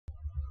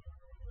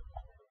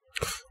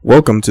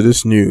Welcome to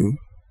this new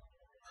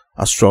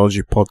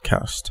astrology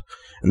podcast.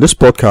 In this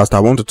podcast,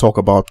 I want to talk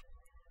about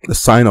the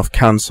sign of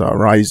Cancer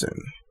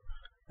rising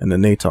in the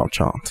natal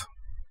chart.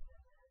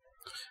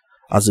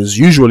 As is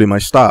usually my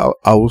style,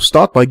 I will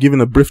start by giving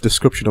a brief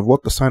description of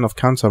what the sign of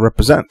Cancer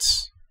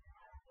represents.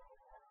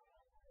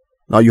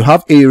 Now you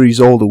have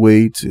Aries all the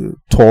way to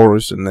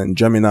Taurus and then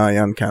Gemini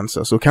and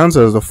Cancer. So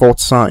Cancer is the fourth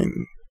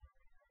sign,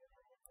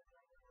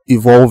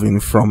 evolving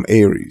from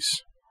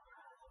Aries.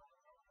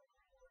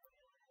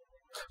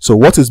 So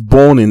what is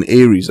born in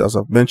Aries, as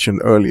I've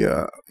mentioned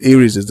earlier,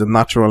 Aries is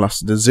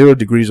the 0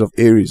 degrees of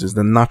Aries is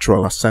the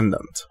natural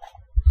ascendant.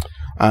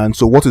 And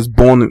so what is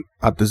born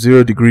at the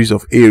 0 degrees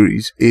of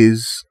Aries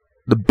is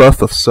the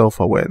birth of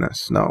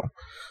self-awareness. Now,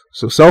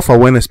 so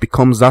self-awareness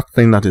becomes that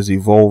thing that is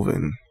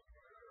evolving,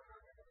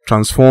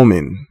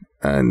 transforming,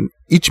 and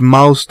each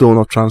milestone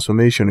of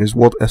transformation is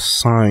what a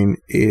sign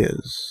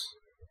is.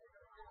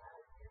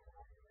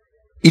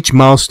 Each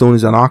milestone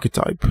is an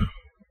archetype,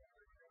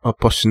 a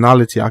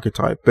personality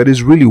archetype, but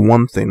it's really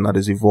one thing that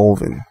is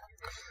evolving.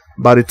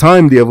 By the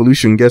time the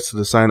evolution gets to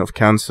the sign of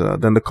Cancer,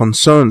 then the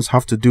concerns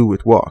have to do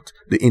with what?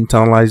 The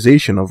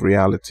internalization of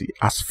reality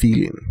as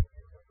feeling.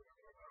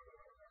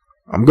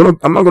 I'm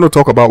not gonna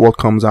talk about what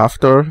comes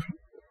after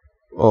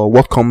or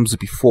what comes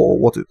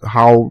before,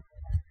 how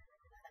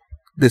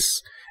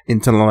this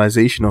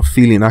internalization of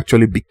feeling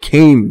actually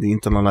became the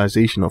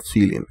internalization of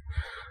feeling.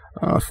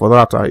 For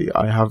that,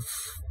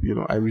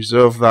 I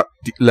reserve that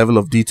level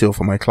of detail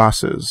for my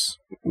classes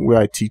where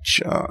I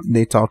teach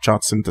natal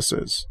chart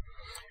synthesis.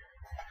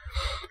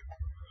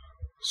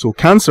 So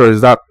Cancer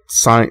is that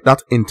sign,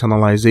 that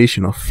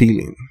internalization of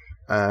feeling,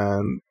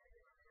 and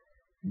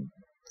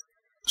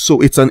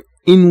so it's an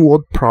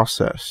inward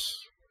process.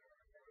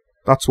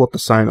 That's what the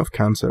sign of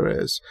Cancer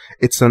is.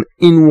 It's an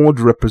inward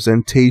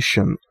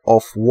representation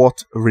of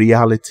what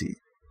reality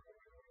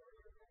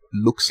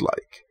looks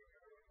like.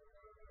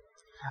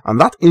 And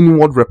that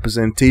inward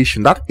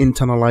representation, that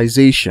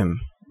internalization,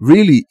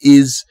 really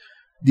is,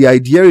 the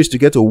idea is to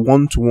get a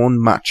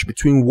one-to-one match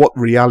between what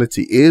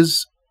reality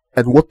is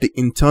and what the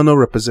internal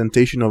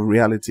representation of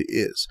reality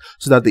is,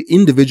 so that the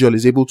individual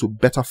is able to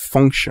better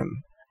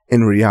function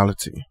in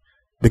reality,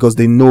 because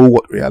they know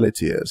what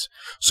reality is.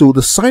 So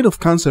the sign of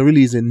Cancer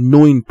really is a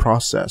knowing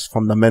process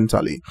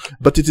fundamentally,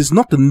 but it is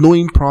not the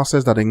knowing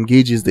process that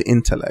engages the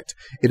intellect.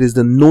 It is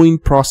the knowing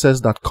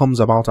process that comes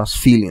about as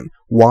feeling.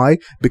 Why?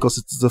 Because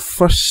it's the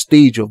first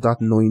stage of that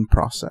knowing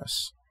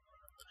process.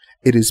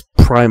 It is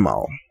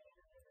primal.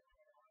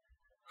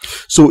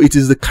 So it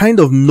is the kind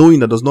of knowing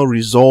that does not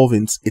resolve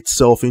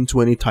itself into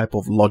any type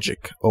of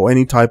logic or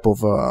any type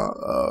of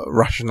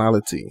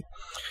rationality.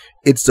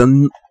 It's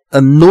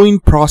a knowing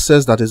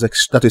process that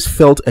is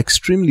felt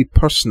extremely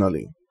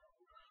personally.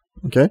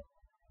 Okay,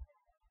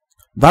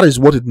 that is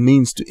what it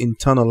means to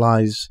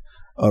internalize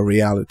a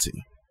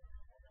reality.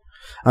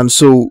 And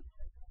so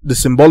the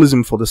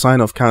symbolism for the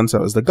sign of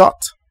Cancer is the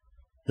gut,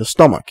 your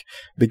stomach,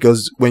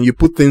 because when you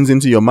put things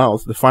into your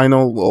mouth, the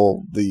final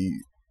or the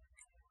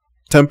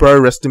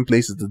temporary resting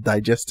place is the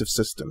digestive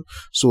system.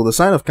 So the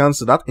sign of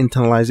Cancer, that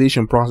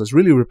internalization process,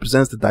 really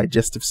represents the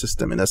digestive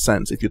system in a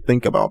sense, if you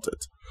think about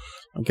it.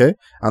 Okay,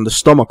 and the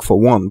stomach for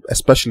one,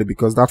 especially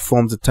because that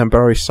forms a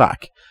temporary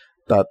sac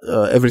that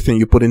everything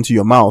you put into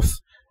your mouth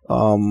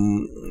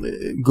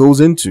goes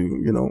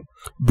into.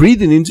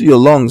 Breathing into your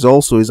lungs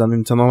also is an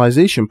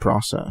internalization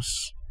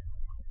process.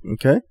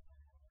 Okay,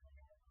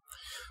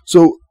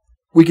 so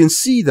we can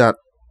see that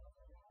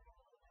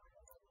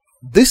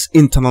this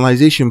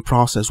internalization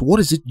process, what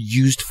is it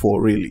used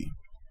for really?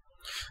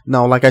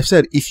 Now, like I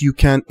said, if you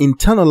can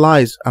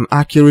internalize an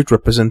accurate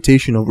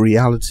representation of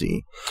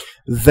reality,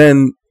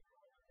 then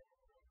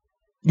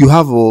you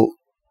have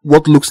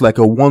what looks like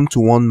a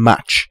one-to-one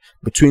match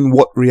between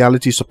what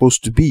reality is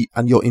supposed to be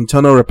and your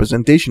internal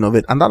representation of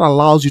it, and that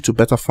allows you to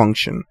better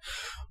function.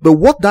 But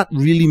what that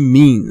really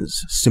means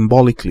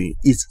symbolically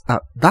is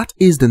that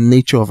is the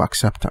nature of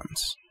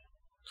acceptance.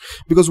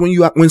 Because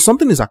when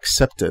something is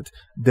accepted,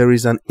 there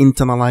is an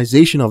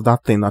internalization of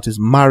that thing that is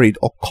married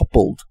or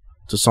coupled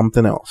to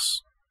something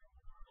else.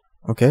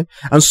 Okay?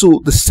 And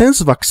so the sense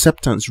of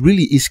acceptance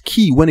really is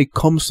key when it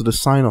comes to the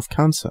sign of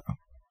Cancer.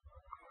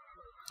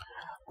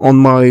 On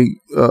my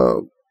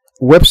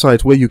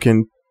website, where you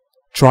can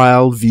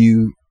trial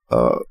view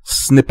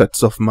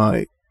snippets of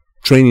my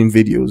training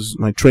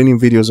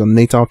videos on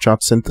natal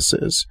chart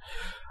synthesis,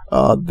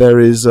 there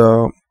is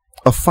a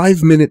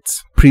 5-minute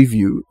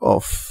preview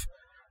of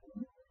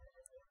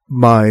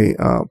my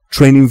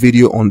training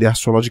video on the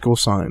astrological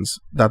signs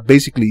that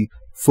basically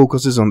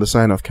focuses on the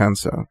sign of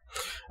Cancer.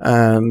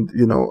 And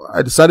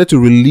I decided to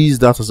release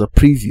that as a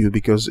preview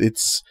because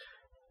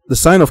the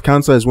sign of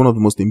Cancer is one of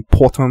the most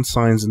important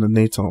signs in the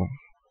natal.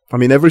 I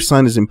mean, every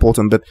sign is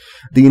important, but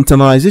the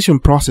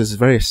internalization process is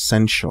very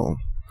essential.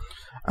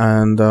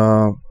 And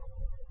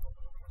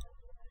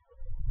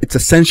it's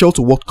essential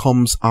to what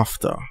comes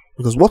after.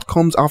 Because what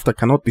comes after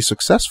cannot be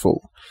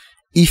successful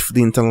if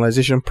the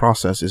internalization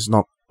process is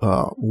not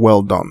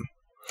well done.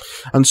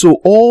 And so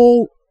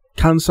all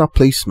Cancer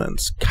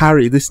placements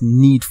carry this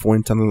need for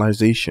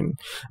internalization.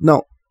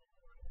 Now,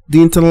 the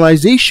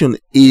internalization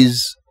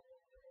is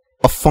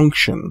a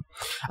function,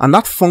 and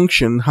that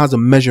function has a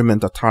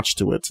measurement attached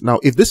to it. Now,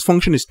 if this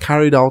function is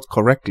carried out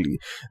correctly,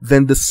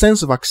 then the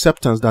sense of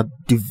acceptance that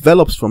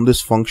develops from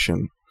this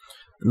function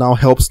now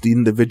helps the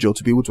individual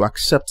to be able to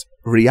accept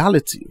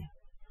reality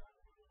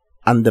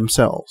and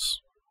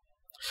themselves.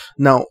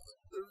 Now,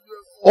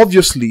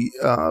 obviously,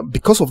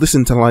 because of this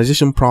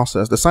internalization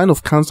process, the sign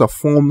of Cancer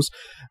forms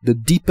the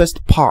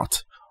deepest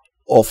part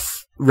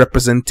of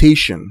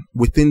representation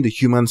within the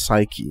human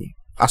psyche,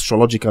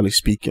 astrologically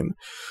speaking.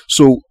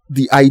 So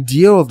the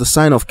idea of the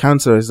sign of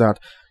Cancer is that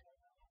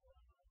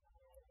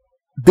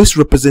this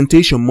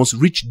representation must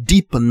reach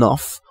deep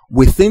enough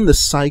within the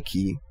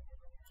psyche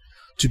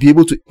to be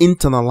able to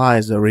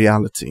internalize the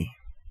reality.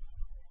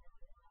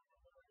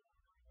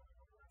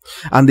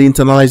 And the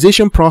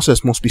internalization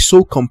process must be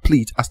so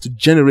complete as to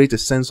generate a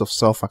sense of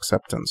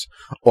self-acceptance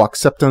or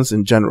acceptance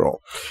in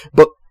general.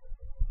 But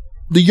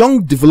the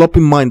young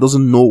developing mind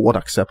doesn't know what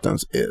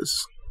acceptance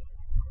is.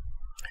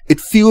 It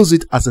feels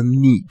it as a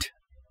need.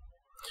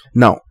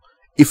 Now,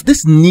 if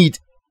this need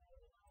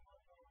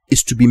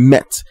is to be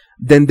met,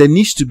 then there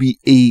needs to be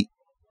a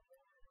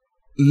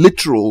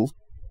literal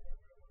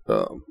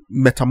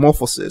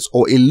metamorphosis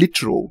or a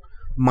literal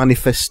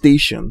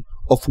manifestation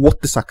of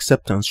what this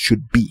acceptance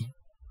should be.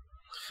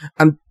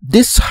 And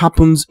this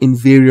happens in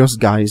various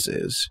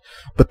guises,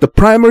 but the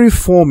primary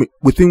form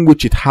within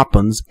which it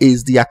happens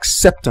is the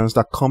acceptance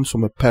that comes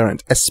from a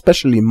parent,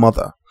 especially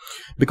mother,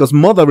 because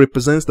mother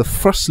represents the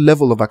first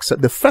level of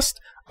the first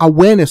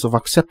awareness of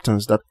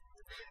acceptance that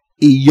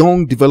a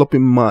young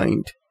developing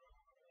mind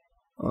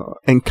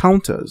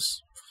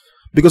encounters.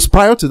 Because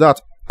prior to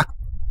that,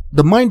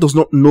 the mind does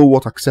not know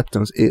what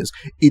acceptance is.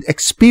 It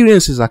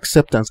experiences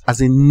acceptance as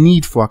a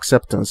need for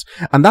acceptance,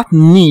 and that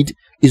need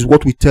is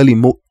what we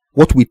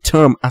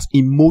term as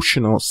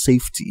emotional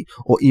safety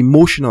or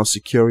emotional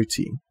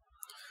security.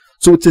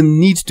 So it's a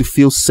need to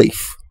feel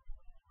safe.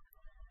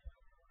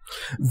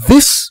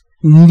 This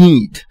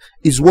need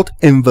is what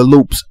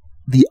envelopes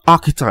the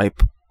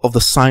archetype of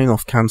the sign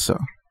of Cancer.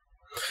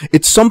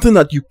 It's something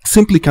that you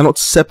simply cannot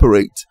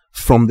separate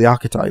from the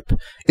archetype.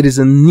 It is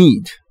a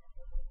need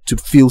to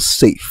feel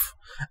safe.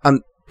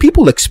 And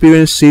people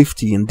experience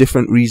safety in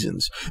different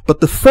reasons,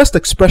 but the first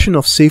expression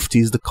of safety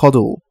is the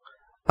cuddle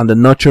and the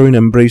nurturing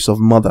embrace of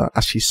mother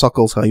as she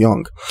suckles her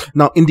young.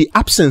 Now, in the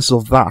absence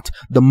of that,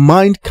 the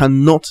mind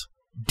cannot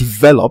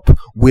develop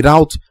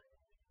without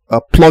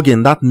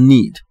plugging that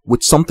need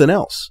with something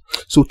else.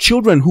 So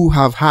children who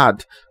have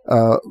had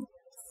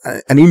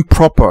an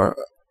improper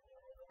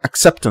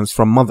acceptance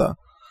from mother,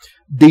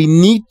 they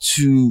need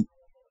to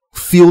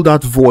fill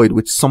that void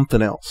with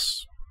something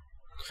else.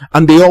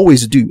 And they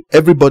always do.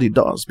 Everybody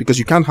does, because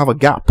you can't have a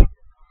gap.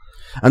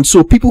 And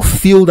so people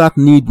feel that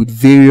need with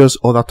various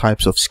other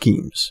types of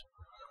schemes.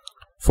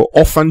 For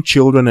orphan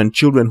children and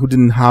children who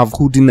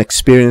didn't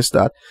experience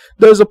that,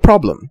 there's a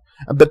problem.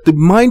 But the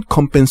mind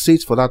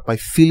compensates for that by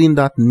feeling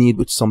that need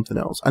with something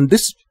else. And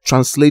this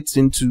translates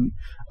into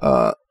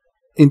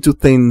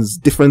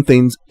different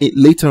things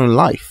later in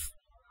life.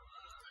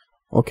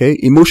 Okay,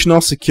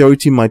 emotional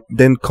security might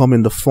then come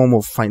in the form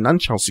of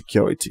financial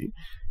security.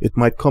 It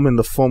might come in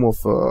the form of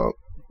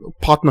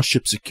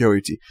partnership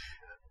security.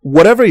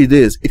 Whatever it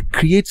is, it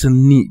creates a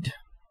need.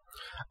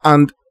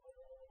 And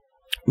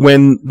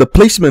when the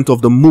placement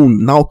of the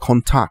moon now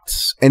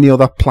contacts any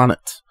other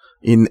planet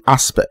in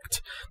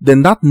aspect,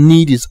 then that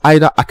need is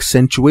either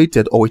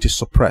accentuated or it is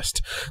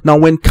suppressed. Now,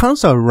 when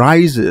Cancer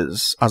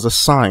rises as a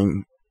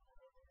sign,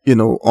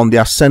 on the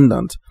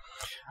ascendant,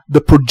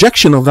 the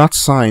projection of that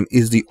sign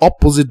is the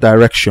opposite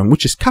direction,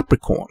 which is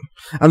Capricorn.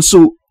 And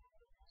so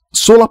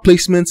solar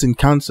placements in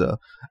Cancer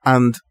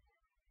and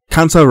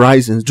Cancer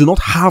risings do not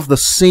have the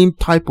same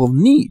type of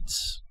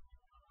needs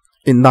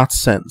in that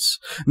sense.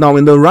 Now,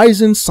 in the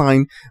rising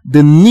sign,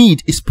 the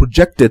need is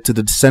projected to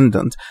the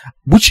descendant,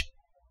 which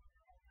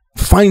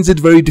finds it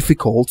very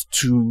difficult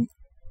to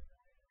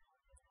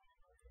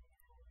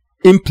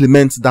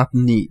implement that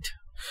need,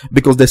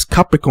 because there's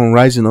Capricorn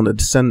rising on the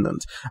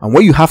descendant, and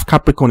where you have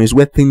Capricorn is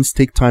where things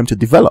take time to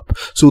develop.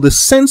 So the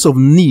sense of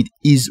need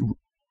is,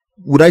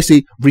 would I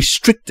say,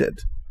 restricted.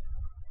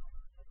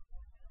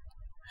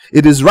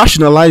 It is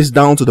rationalized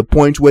down to the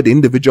point where the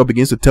individual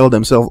begins to tell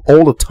themselves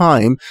all the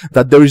time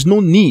that there is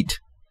no need.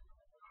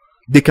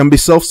 They can be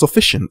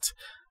self-sufficient.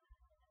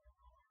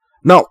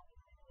 Now,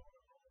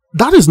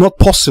 that is not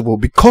possible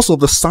because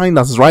of the sign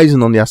that's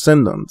rising on the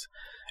ascendant.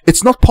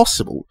 It's not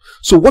possible.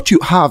 So what you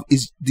have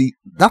is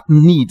that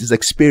need is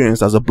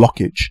experienced as a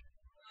blockage.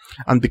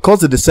 And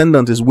because the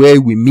descendant is where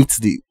we meet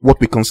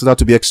what we consider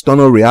to be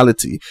external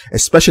reality,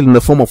 especially in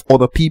the form of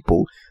other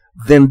people,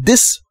 then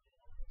this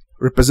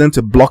represents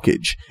a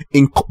blockage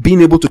in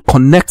being able to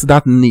connect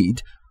that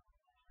need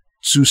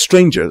to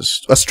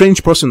strangers, a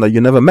strange person that you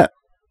never met.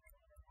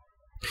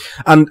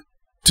 And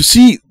to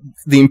see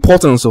the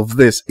importance of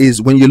this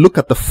is when you look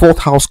at the fourth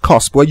house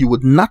cusp, where you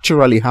would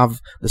naturally have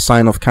the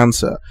sign of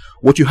Cancer.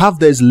 What you have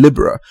there is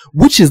Libra,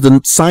 which is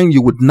the sign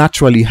you would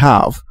naturally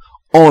have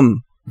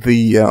on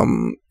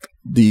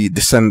the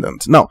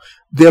descendant. Now,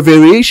 there are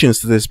variations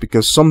to this,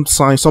 because some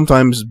signs,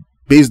 sometimes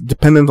based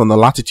dependent on the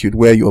latitude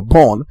where you are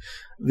born,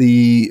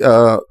 these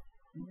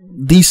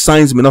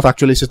signs may not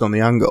actually sit on the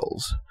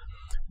angles.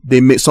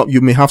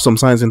 You may have some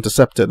signs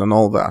intercepted and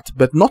all that,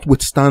 but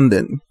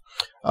notwithstanding,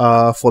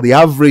 for the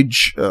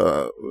average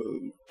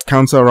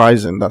Cancer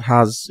rising that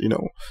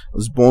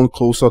was born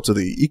closer to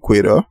the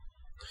equator,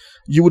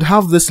 you would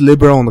have this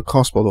Libra on the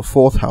cusp of the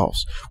fourth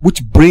house,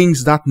 which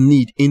brings that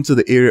need into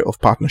the area of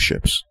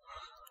partnerships.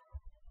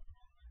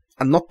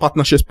 And not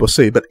partnerships per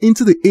se, but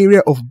into the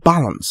area of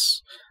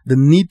balance, the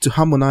need to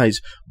harmonize.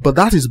 But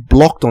that is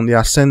blocked on the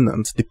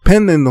ascendant,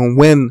 depending on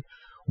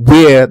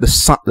where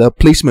the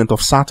placement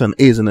of Saturn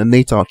is in a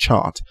natal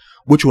chart,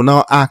 which will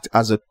now act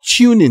as a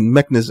tuning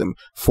mechanism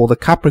for the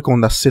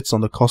Capricorn that sits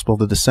on the cusp of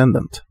the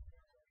descendant.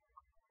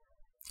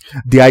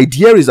 The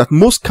idea is that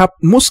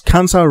most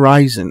Cancer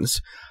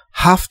risings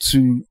have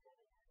to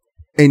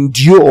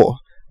endure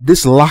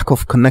this lack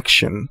of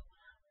connection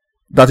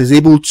that is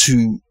able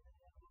to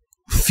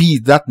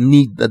feed that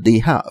need that they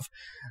have.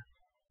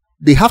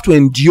 They have to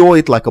endure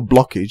it like a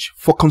blockage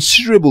for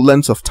considerable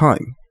lengths of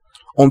time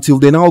until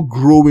they now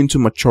grow into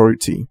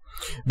maturity.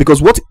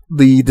 Because what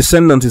the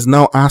descendant is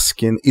now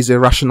asking is a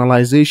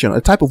rationalization,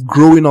 a type of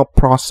growing up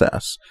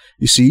process,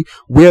 you see,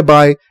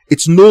 whereby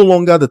it's no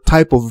longer the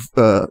type of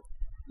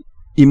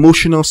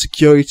emotional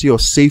security or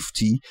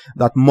safety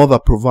that mother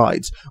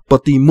provides,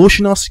 but the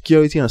emotional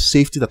security and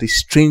safety that a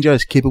stranger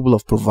is capable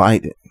of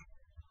providing.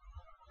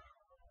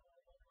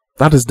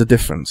 That is the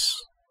difference.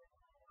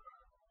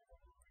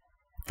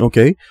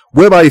 Okay?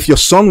 Whereby if your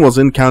sun was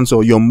in Cancer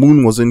or your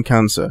moon was in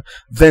Cancer,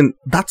 then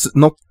that's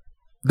not,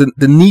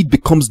 the need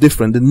becomes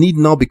different. The need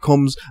now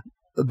becomes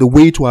the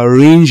way to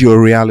arrange your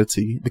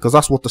reality, because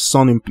that's what the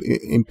sun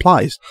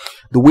implies.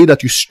 The way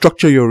that you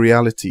structure your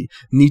reality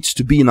needs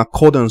to be in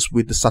accordance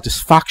with the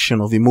satisfaction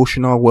of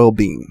emotional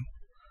well-being.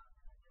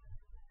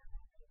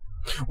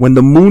 When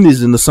the moon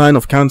is in the sign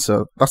of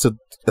Cancer, that's a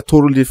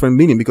totally different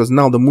meaning, because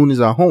now the moon is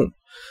at home.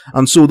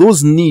 And so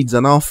those needs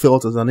are now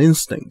felt as an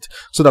instinct,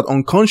 so that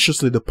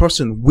unconsciously the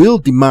person will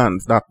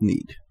demand that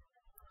need.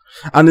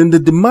 And in the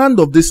demand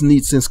of this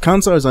need, since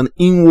Cancer is an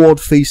inward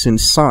facing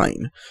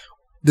sign,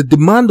 the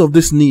demand of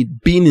this need,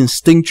 being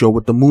instinctual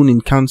with the moon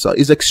in Cancer,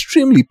 is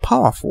extremely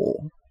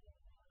powerful.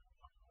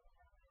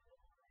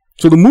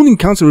 So the moon in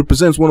Cancer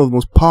represents one of the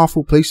most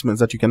powerful placements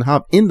that you can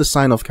have in the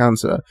sign of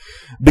Cancer,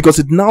 because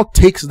it now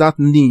takes that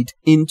need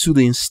into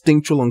the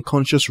instinctual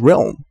unconscious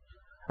realm.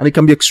 And it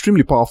can be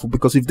extremely powerful,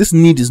 because if this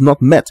need is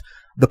not met,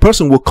 the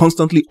person will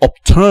constantly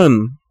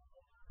upturn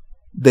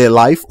their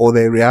life or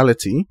their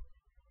reality,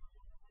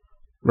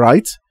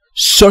 right?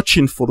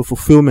 Searching for the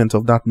fulfillment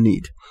of that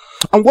need.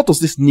 And what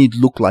does this need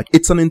look like?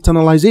 It's an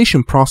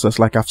internalization process,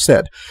 like I've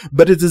said,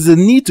 but it is a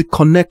need to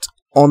connect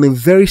on a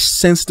very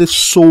sensitive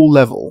soul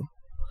level.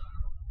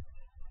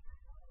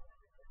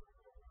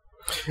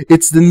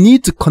 It's the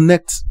need to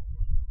connect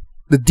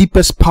the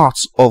deepest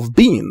parts of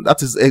being.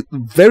 That is a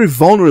very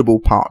vulnerable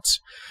part,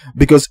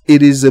 because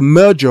it is a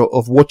merger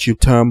of what you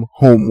term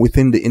home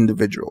within the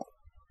individual.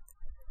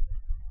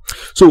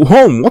 So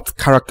home, what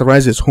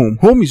characterizes home?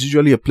 Home is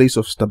usually a place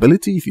of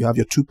stability. If you have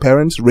your two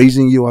parents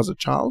raising you as a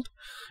child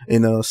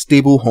in a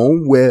stable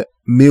home where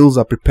meals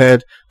are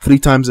prepared 3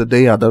 times a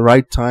day at the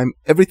right time,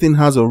 everything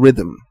has a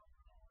rhythm.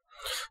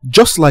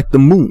 Just like the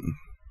moon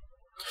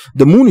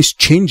is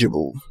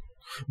changeable,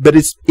 but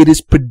it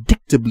is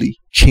predictably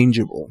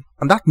changeable,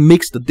 and that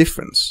makes the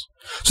difference.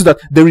 So that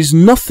there is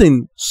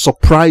nothing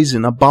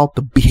surprising about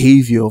the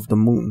behavior of the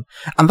moon,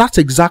 and that's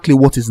exactly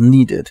what is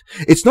needed.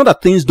 It's not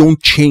that things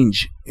don't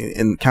change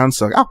in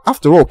Cancer.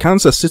 After all,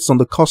 Cancer sits on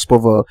the cusp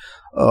of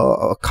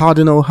a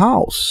cardinal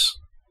house,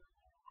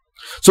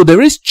 so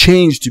there is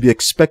change to be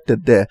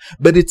expected there,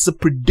 but it's a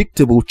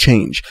predictable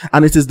change,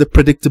 and it is the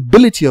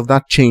predictability of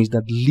that change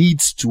that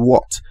leads to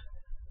what?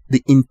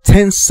 The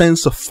intense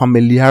sense of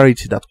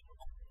familiarity that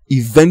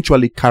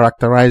eventually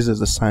characterizes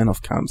the sign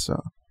of Cancer.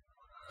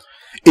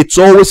 It's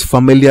always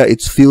familiar,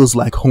 it feels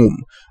like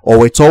home,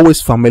 or it's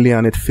always familiar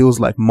and it feels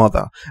like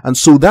mother. And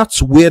so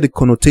that's where the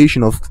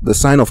connotation of the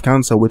sign of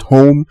Cancer with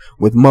home,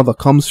 with mother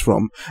comes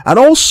from. And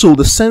also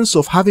the sense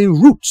of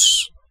having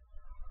roots.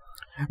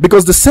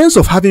 Because the sense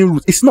of having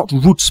roots, it's not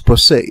roots per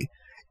se,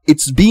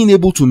 it's being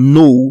able to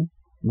know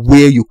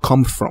where you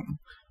come from.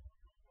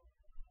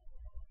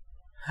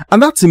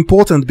 And that's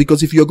important,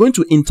 because if you're going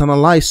to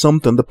internalize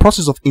something, the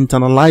process of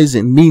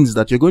internalizing means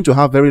that you're going to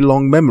have very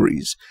long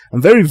memories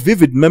and very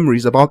vivid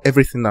memories about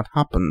everything that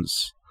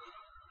happens,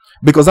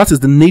 because that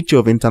is the nature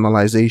of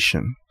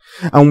internalization.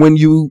 And when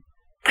you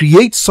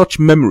create such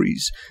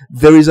memories,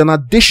 there is an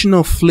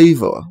additional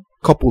flavor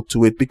coupled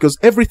to it, because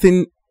every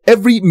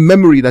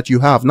memory that you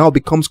have now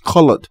becomes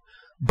colored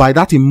by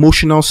that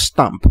emotional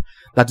stamp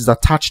that is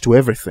attached to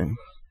everything.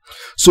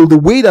 So the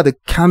way that a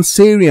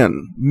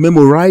Cancerian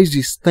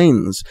memorizes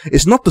things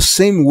is not the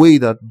same way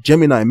that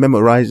Gemini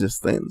memorizes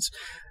things.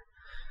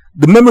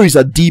 The memories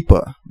are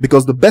deeper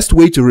because the best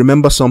way to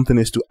remember something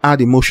is to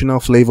add emotional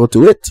flavor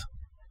to it.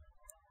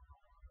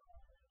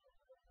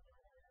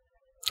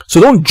 So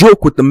don't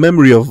joke with the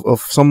memory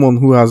of someone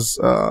who has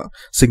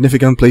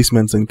significant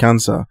placements in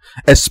Cancer,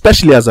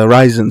 especially as a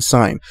rising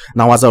sign.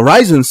 Now, as a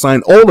rising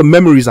sign, all the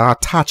memories are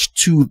attached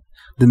to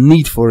the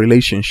need for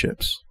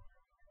relationships.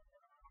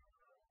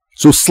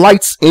 So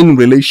slights in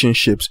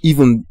relationships,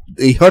 even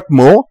they hurt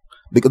more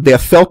because they are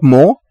felt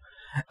more,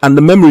 and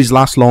the memories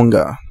last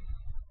longer.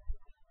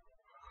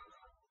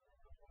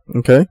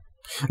 Okay?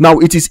 Now,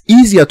 it is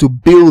easier to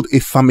build a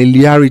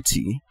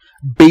familiarity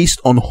based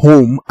on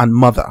home and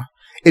mother.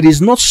 It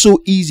is not so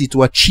easy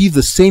to achieve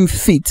the same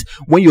feat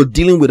when you're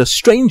dealing with a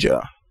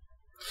stranger.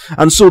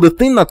 And so the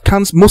thing that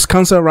most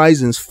Cancer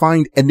risings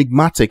find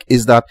enigmatic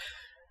is that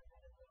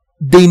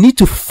they need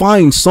to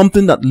find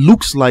something that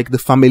looks like the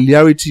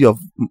familiarity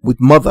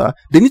with mother.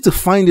 They need to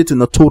find it in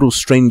a total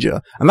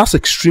stranger. And that's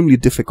extremely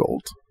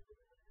difficult.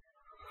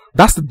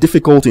 That's the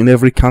difficulty in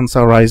every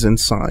Cancer rising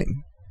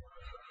sign.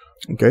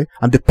 Okay?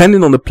 And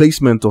depending on the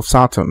placement of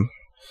Saturn,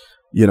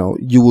 you know,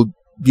 you will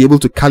be able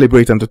to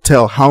calibrate and to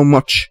tell how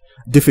much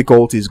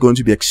difficulty is going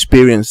to be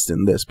experienced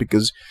in this,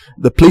 because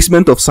the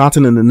placement of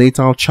Saturn in the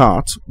natal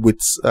chart with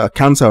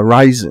Cancer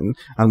rising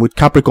and with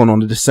Capricorn on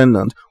the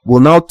descendant will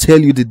now tell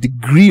you the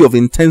degree of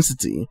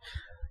intensity,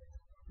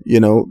 you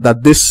know,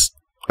 that this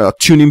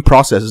tuning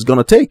process is going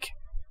to take.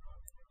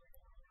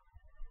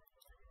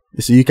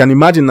 You see, you can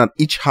imagine that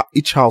each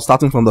house,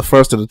 starting from the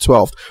 1st to the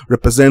 12th,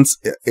 represents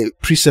a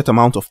preset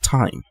amount of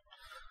time.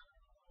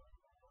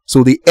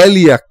 So the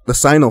earlier the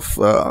sign of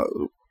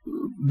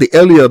the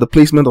earlier the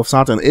placement of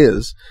Saturn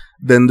is,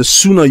 then the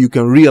sooner you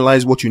can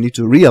realize what you need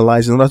to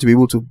realize in order to be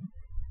able to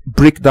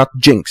break that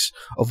jinx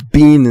of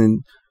being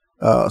in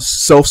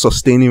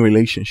self-sustaining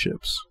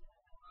relationships.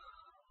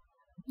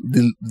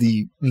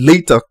 The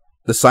later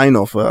the sign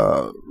of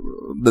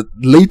the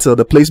later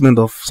the placement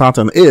of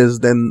Saturn is,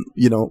 then,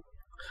 you know,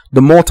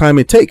 the more time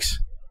it takes.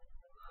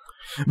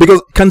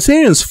 Because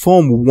Cancerians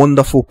form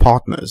wonderful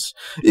partners.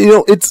 You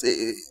know, it's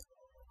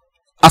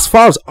as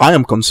far as I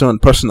am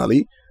concerned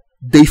personally,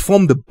 they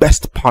form the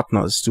best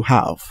partners to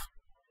have.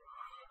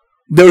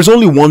 There is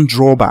only one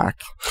drawback.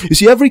 You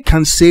see, every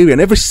Cancerian,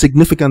 every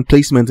significant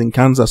placement in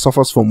Cancer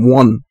suffers from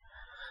one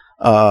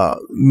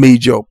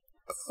major,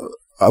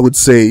 I would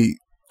say,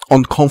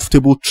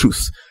 uncomfortable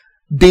truth.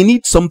 They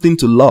need something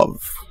to love.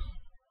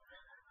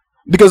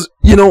 Because,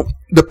 you know,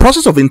 the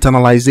process of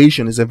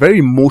internalization is a very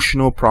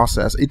emotional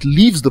process. It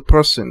leaves the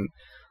person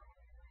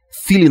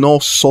feeling all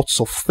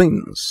sorts of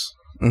things.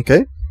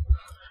 Okay?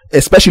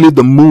 Especially if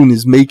the moon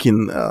is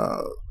making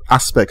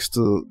aspects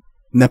to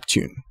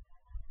Neptune.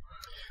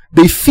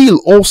 They feel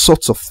all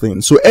sorts of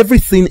things. So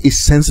everything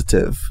is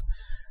sensitive.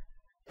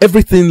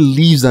 Everything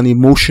leaves an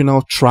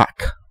emotional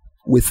track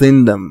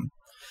within them.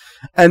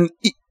 And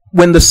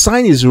when the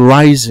sign is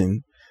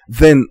rising,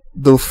 then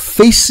the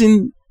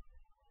facing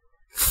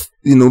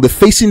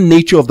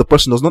nature of the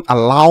person does not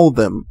allow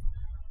them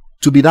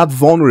to be that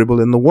vulnerable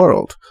in the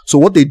world. So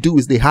what they do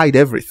is they hide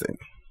everything.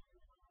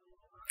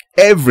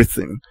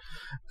 Everything.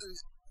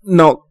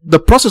 Now, the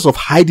process of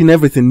hiding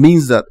everything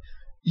means that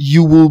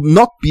you will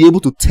not be able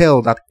to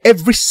tell that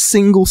every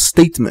single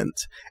statement,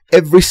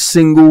 every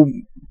single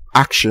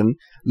action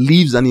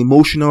leaves an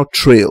emotional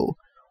trail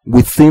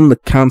within the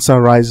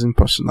Cancer rising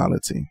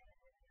personality.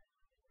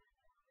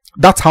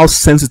 That's how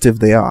sensitive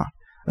they are.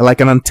 Like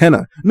an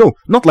antenna. No,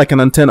 not like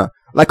an antenna.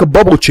 Like a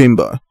bubble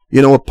chamber.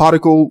 You know,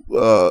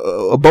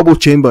 a bubble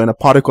chamber in a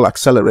particle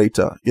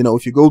accelerator. You know,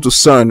 if you go to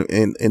CERN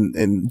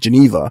in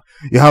Geneva,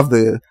 you have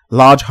the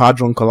Large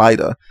Hadron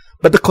Collider.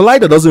 But the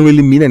collider doesn't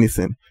really mean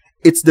anything.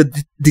 It's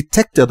the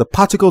detector, the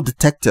particle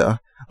detector.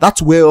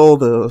 That's where all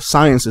the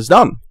science is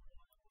done.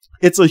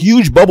 It's a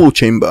huge bubble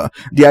chamber.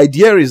 The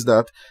idea is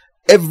that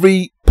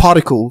every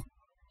particle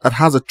that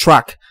has a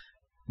track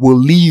will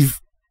leave,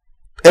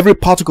 every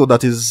particle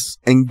that is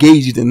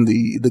engaged in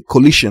the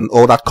collision,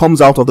 or that comes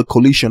out of the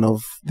collision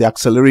of the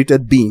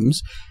accelerated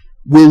beams,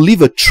 will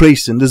leave a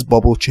trace in this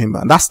bubble chamber.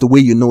 And that's the way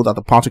you know that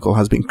the particle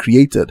has been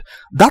created.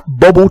 That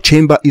bubble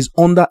chamber is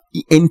under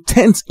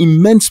intense,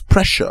 immense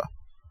pressure.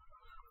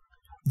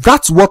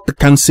 That's what the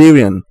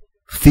Cancerian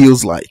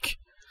feels like.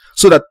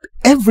 So that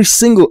every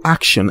single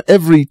action,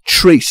 every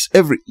trace,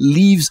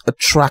 leaves a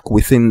track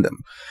within them.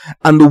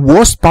 And the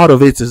worst part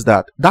of it is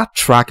that that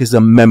track is a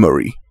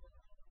memory.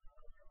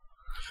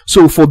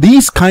 So for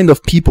these kind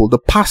of people, the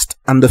past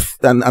and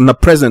the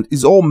present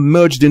is all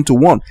merged into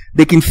one.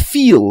 They can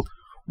feel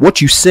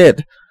what you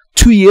said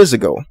 2 years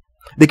ago.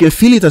 They can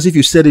feel it as if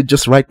you said it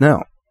just right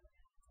now.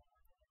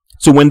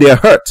 So when they are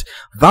hurt,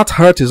 that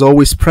hurt is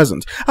always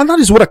present. And that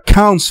is what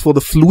accounts for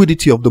the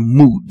fluidity of the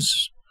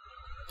moods.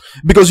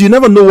 Because you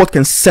never know what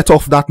can set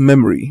off that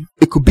memory.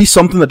 It could be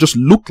something that just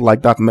looked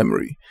like that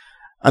memory.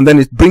 And then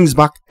it brings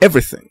back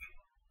everything.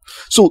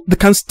 So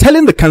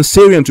telling the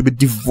Cancerian to be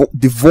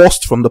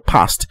divorced from the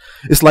past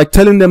is like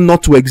telling them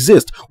not to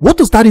exist. What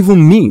does that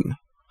even mean?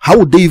 How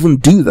would they even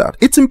do that?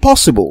 It's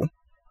impossible.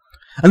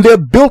 And they're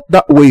built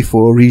that way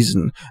for a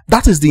reason.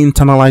 That is the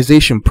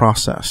internalization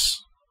process.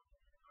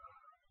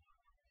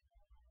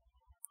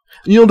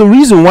 The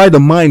reason why the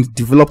mind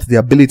developed the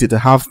ability to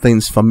have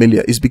things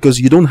familiar is because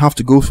you don't have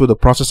to go through the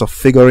process of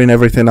figuring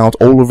everything out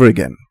all over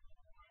again.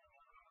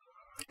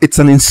 It's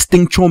an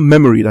instinctual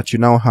memory that you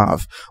now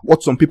have,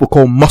 what some people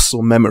call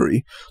muscle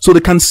memory. So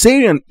the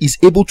Cancerian is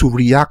able to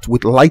react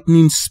with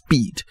lightning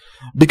speed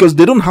because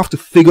they don't have to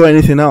figure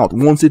anything out.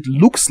 Once it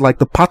looks like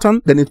the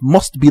pattern, then it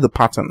must be the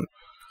pattern.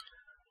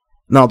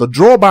 Now, the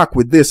drawback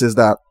with this is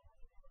that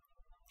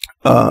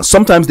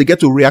sometimes they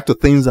get to react to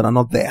things that are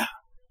not there.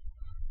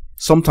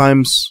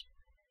 Sometimes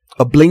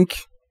a blink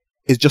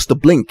is just a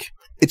blink.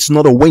 It's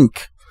not a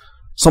wink.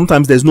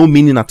 Sometimes there's no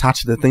meaning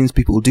attached to the things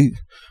people do.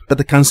 But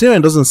the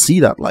Cancerian doesn't see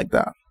that like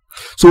that.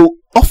 So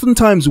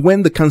oftentimes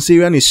when the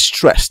Cancerian is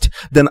stressed,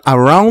 then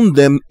around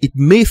them it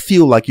may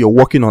feel like you're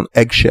walking on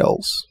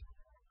eggshells.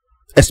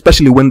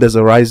 Especially when it's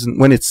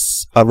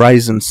a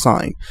rising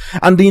sign.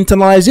 And the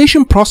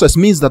internalization process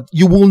means that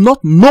you will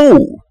not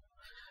know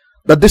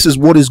that this is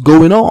what is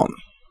going on.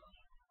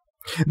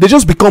 They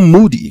just become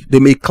moody. They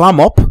may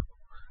clam up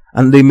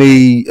and they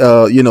may,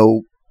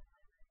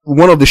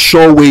 one of the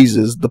sure ways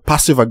is the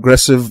passive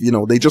aggressive,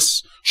 they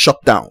just shut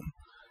down.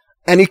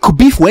 And it could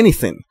be for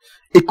anything.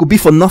 It could be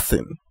for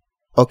nothing.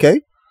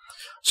 Okay?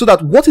 So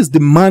that what is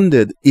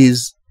demanded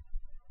is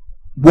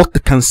what the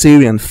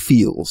Cancerian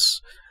feels.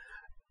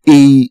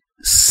 A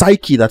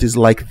psyche that is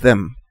like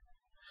them.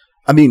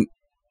 I mean,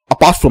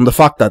 apart from the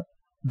fact that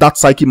that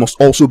psyche must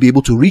also be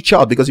able to reach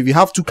out, because if you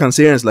have two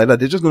Cancerians like that,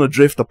 they're just going to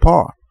drift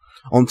apart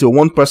until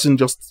one person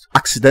just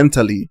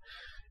accidentally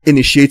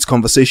initiates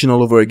conversation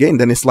all over again.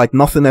 Then it's like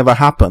nothing ever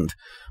happened.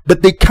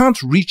 But they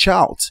can't reach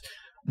out.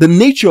 The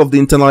nature of the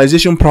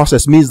internalization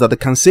process means that the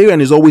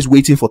Cancerian is always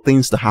waiting for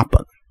things to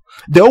happen.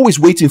 They're always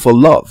waiting for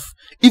love,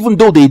 even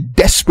though they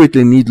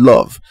desperately need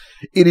love.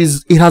 It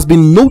has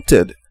been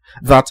noted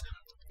that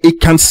a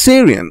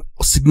Cancerian,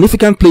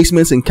 significant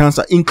placements in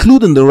Cancer,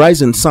 including the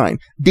rising sign,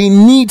 they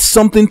need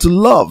something to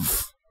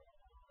love.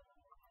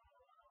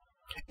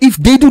 If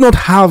they do not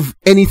have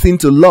anything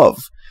to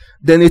love,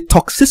 then a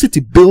toxicity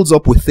builds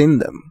up within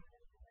them.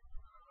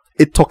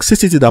 A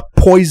toxicity that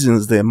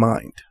poisons their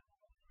mind.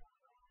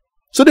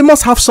 So they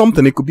must have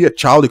something. It could be a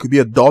child, it could be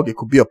a dog, it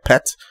could be a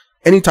pet,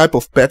 any type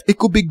of pet, it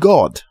could be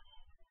God.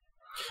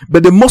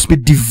 But they must be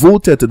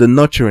devoted to the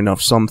nurturing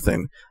of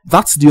something.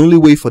 That's the only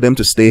way for them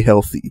to stay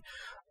healthy.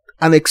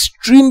 An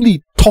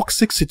extremely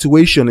toxic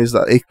situation is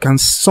that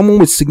someone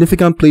with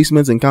significant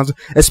placements in Cancer,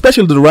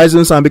 especially the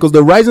rising sign, because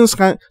the rising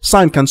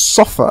sign can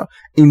suffer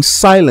in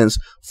silence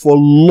for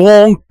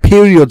long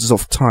periods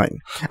of time.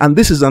 And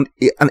this is an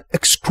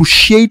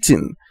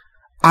excruciating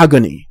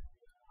agony,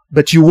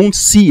 but you won't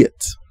see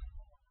it.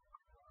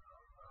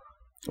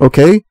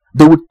 Okay?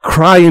 They would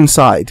cry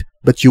inside,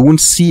 but you won't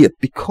see it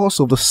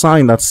because of the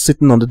sign that's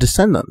sitting on the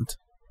descendant.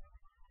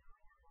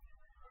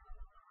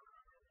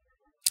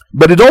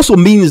 But it also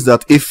means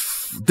that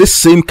if this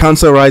same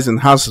Cancer rising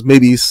has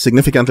maybe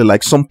significantly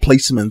like some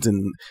placement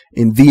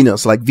in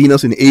Venus, like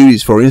Venus in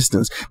Aries, for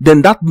instance,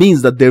 then that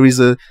means that there is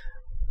a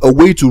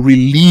way to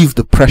relieve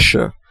the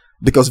pressure,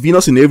 because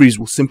Venus in Aries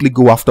will simply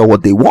go after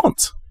what they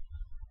want.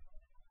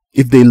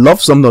 If they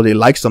love something or they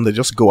like something, they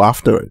just go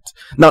after it.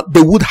 Now,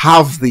 they would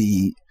have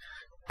the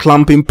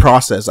clamping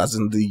process, as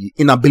in the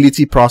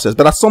inability process,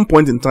 but at some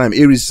point in time,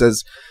 Aries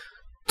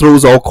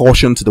throws all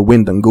caution to the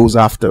wind and goes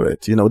after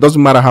it. It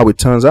doesn't matter how it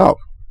turns out.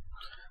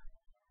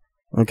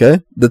 Okay?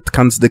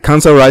 The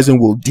Cancer rising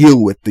will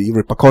deal with the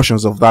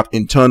repercussions of that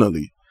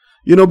internally.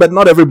 But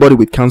not everybody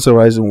with Cancer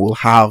rising will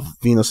have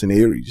Venus in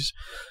Aries.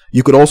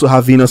 You could also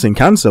have Venus in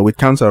Cancer with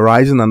Cancer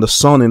rising and the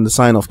Sun in the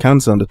sign of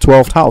Cancer in the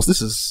 12th house.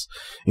 This is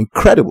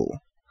incredible.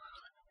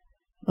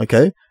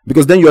 Okay?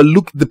 Because then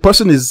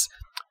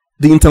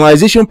the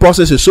internalization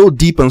process is so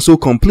deep and so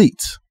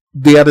complete.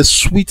 They are the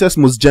sweetest,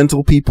 most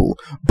gentle people,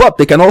 but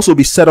they can also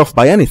be set off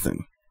by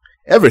anything.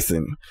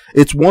 Everything.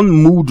 It's one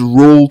mood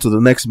roll to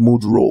the next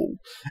mood roll.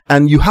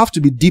 And you have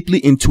to be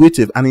deeply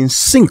intuitive and in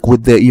sync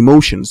with their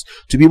emotions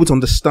to be able to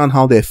understand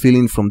how they're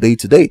feeling from day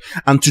to day.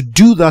 And to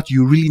do that,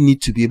 you really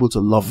need to be able to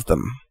love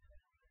them.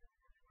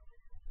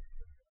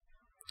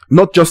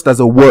 Not just as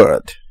a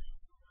word.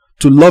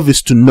 To love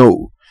is to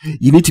know.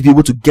 You need to be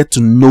able to get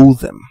to know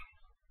them,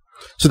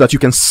 so that you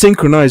can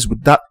synchronize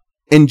with that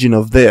engine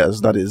of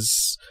theirs that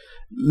is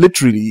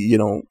literally,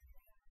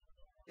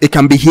 it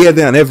can be here,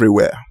 there, and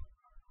everywhere.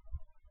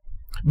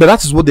 But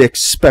that is what they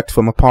expect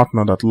from a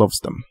partner that loves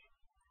them.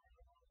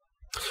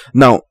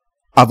 Now,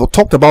 I've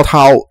talked about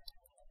how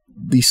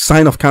the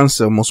sign of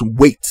Cancer must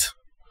wait.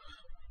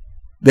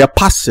 They are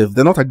passive.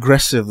 They're not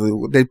aggressive.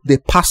 They're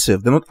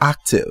passive. They're not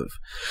active.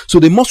 So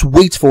they must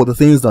wait for the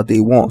things that they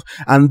want.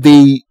 And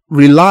they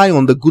rely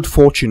on the good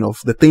fortune of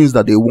the things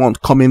that they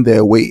want coming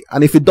their way.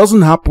 And if it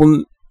doesn't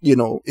happen,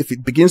 if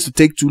it begins to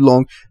take too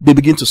long, they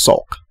begin to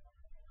sulk.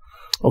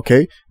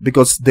 Okay,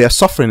 because they are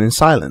suffering in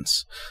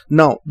silence.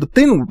 Now, the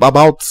thing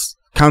about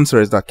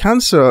Cancer is that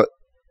Cancer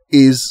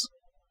is,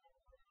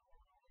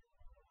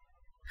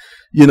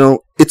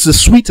 it's the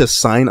sweetest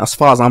sign as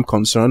far as I'm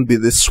concerned, be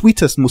the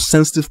sweetest, most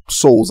sensitive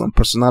souls and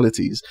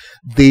personalities.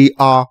 They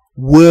are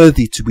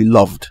worthy to be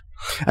loved.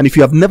 And if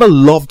you have never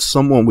loved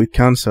someone with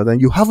Cancer, then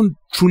you haven't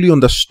truly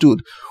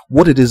understood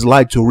what it is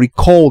like to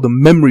recall the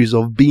memories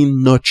of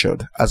being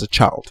nurtured as a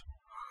child.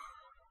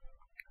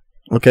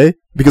 Okay?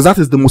 Because that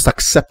is the most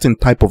accepting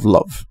type of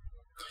love.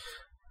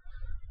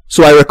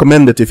 So I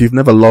recommend it if you've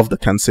never loved a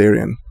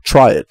Cancerian.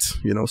 Try it.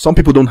 Some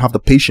people don't have the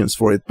patience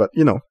for it, but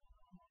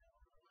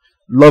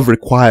love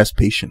requires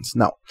patience.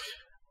 Now,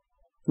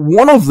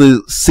 one of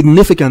the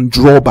significant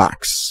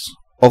drawbacks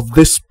of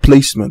this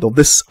placement, of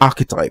this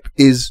archetype,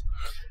 is,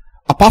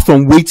 apart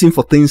from waiting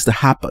for things to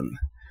happen,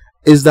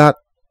 is that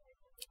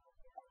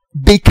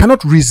they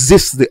cannot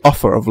resist the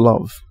offer of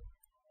love.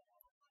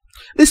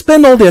 They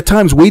spend all their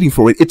times waiting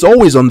for it. It's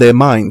always on their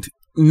mind.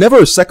 Never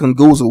a second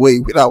goes away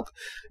without,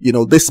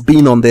 this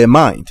being on their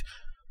mind.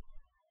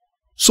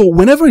 So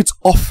whenever it's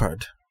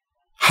offered,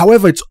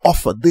 however it's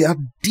offered, they are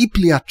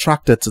deeply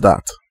attracted to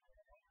that.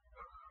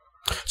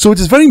 So it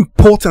is very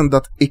important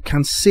that a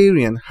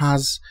Cancerian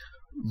has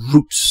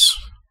roots.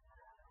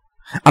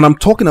 And I'm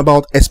talking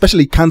about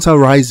especially Cancer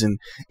rising.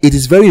 It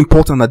is very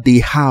important that they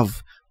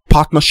have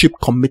partnership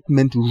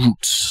commitment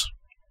roots.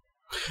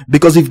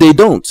 Because if they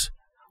don't,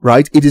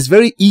 right, it is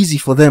very easy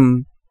for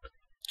them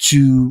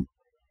to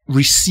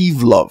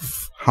receive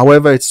love,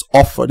 however it's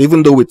offered,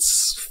 even though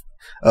it's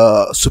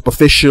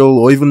superficial,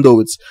 or even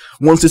though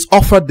once it's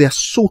offered, they're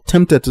so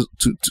tempted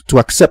to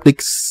accept. They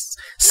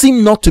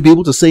seem not to be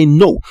able to say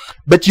no.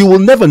 But you will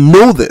never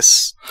know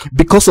this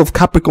because of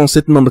Capricorn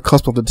sitting on the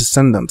cusp of the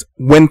descendant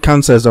when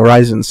Cancer is a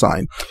rising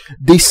sign.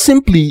 They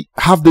simply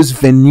have this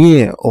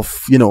veneer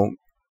of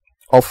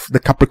the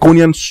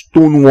Capricornian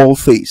stone wall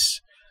face.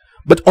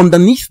 But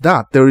underneath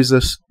that, there is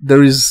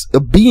a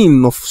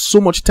being of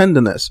so much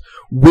tenderness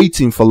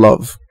waiting for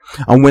love.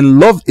 And when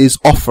love is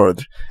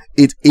offered,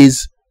 it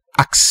is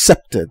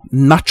accepted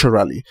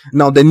naturally.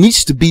 Now, there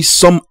needs to be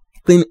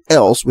something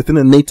else within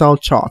a natal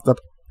chart that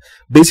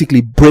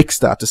basically breaks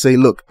that, to say,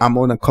 look, I'm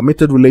on a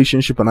committed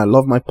relationship and I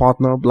love my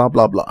partner, blah,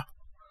 blah, blah.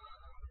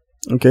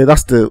 Okay,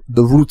 that's the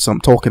roots I'm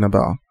talking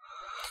about.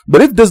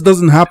 But if this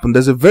doesn't happen,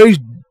 there's a very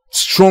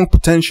strong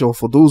potential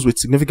for those with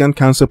significant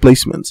Cancer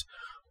placements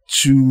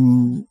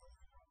to,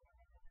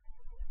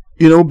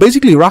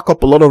 basically rack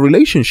up a lot of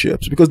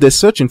relationships because they're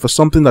searching for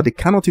something that they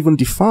cannot even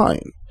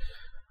define.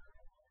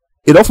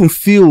 It often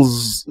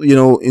feels,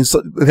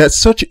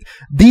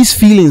 these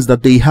feelings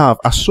that they have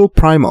are so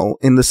primal,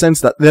 in the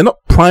sense that they're not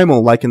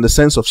primal like in the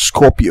sense of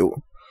Scorpio,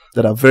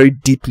 that are very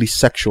deeply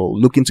sexual,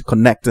 looking to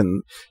connect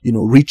and,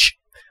 reach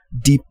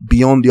deep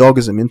beyond the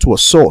orgasm into a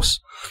source.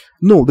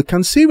 No, the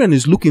Cancerian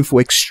is looking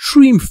for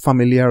extreme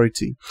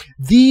familiarity.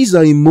 These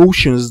are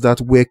emotions that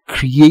were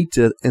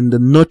created in the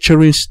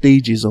nurturing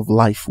stages of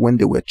life when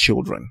they were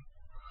children.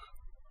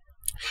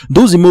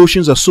 Those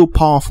emotions are so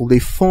powerful, they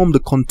form the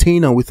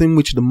container within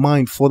which the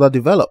mind further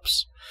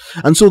develops.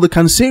 And so the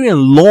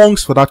Cancerian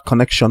longs for that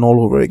connection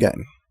all over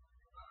again.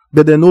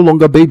 But they're no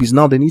longer babies.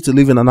 Now they need to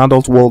live in an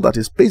adult world that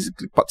is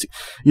basically,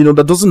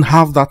 that doesn't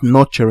have that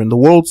nurture. And the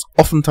world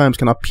oftentimes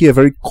can appear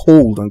very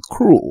cold and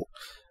cruel.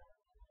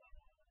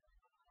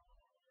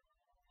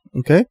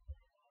 Okay?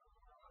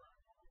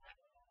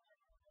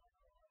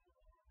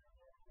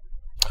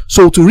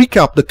 So to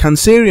recap, the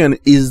Cancerian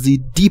is the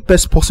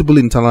deepest possible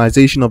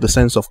internalization of the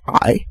sense of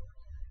I.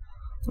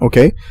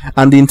 Okay?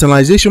 And the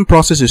internalization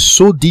process is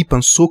so deep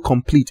and so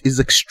complete, it's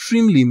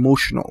extremely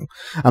emotional.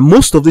 And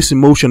most of this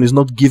emotion is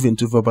not given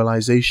to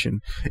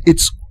verbalization.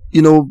 It's,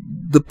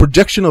 the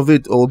projection of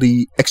it, or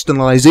the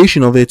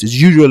externalization of it,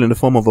 is usually in the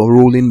form of a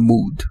rolling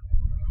mood.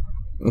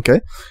 Okay?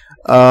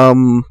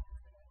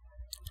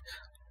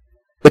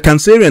 The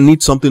Cancerian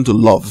needs something to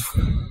love.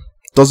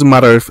 Doesn't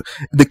matter if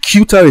the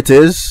cuter it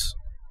is,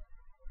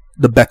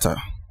 the better.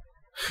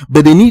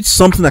 But they need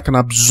something that can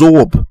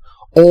absorb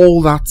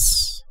all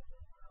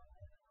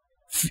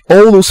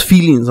those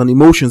feelings and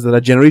emotions that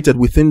are generated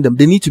within them.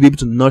 They need to be able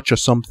to nurture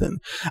something.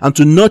 And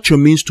to nurture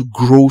means to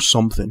grow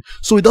something.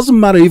 So it doesn't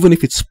matter even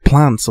if it's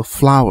plants or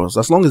flowers,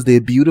 as long as they're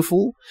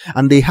beautiful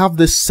and they have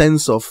this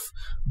sense of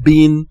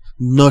being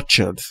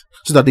nurtured,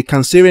 so that the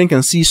Cancerian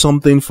can see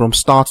something from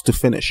start to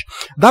finish.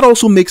 That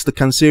also makes the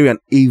Cancerian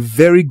a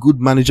very good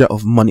manager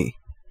of money.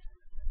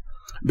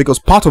 Because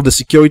part of the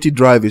security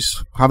drive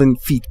is having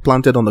feet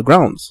planted on the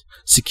ground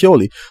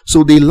securely.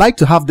 So they like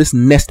to have this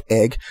nest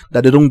egg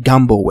that they don't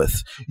gamble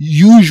with.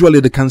 Usually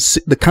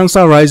the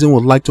Cancer rising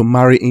would like to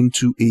marry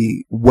into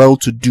a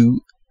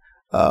well-to-do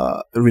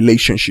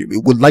relationship.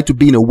 It would like to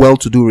be in a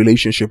well-to-do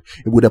relationship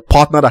with a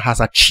partner that has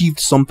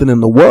achieved something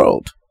in the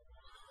world.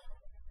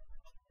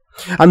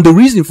 And the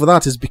reason for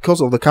that is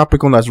because of the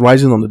Capricorn that's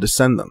rising on the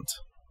descendant.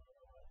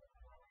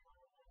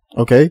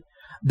 Okay?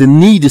 The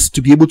need is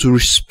to be able to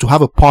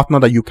have a partner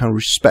that you can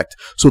respect.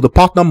 So the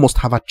partner must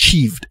have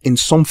achieved in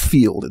some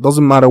field. It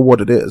doesn't matter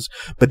what it is,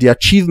 but the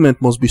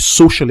achievement must be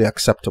socially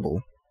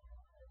acceptable.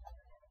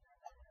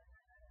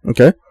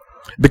 Okay?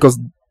 Because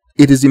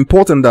it is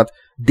important that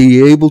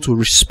they are able to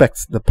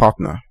respect the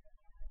partner.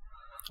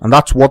 And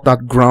that's what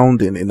that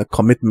grounding in a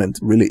commitment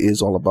really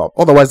is all about.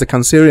 Otherwise, the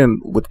Cancerian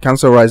with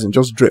Cancer rising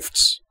just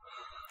drifts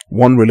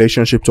one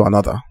relationship to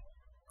another.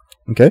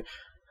 Okay?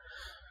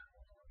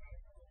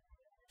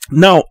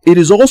 Now, it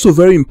is also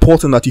very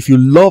important that if you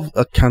love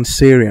a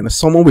Cancerian,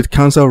 someone with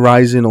Cancer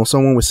rising or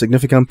someone with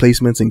significant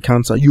placements in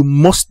Cancer, you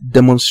must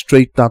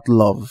demonstrate that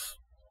love.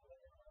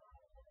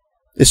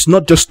 It's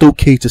not just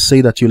okay to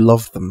say that you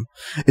love them.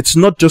 It's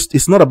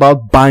not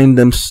about buying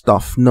them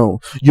stuff. No.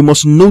 You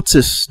must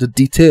notice the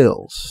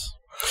details.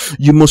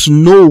 You must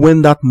know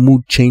when that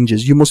mood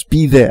changes. You must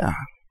be there.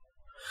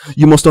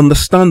 You must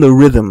understand the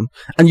rhythm.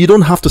 And you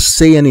don't have to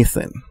say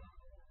anything.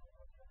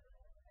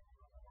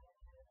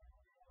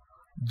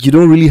 You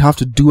don't really have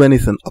to do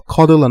anything. A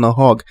cuddle and a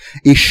hug.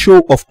 A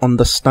show of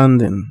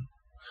understanding.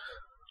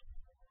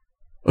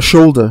 A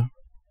shoulder.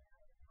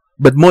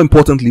 But more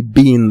importantly,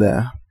 being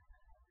there.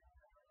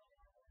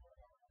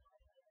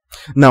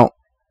 Now,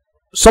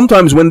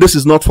 sometimes when this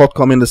is not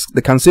forthcoming,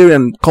 the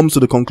Cancerian comes to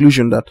the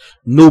conclusion that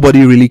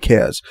nobody really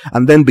cares,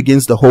 and then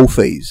begins the whole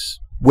phase,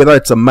 whether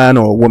it's a man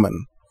or a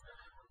woman.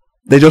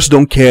 They just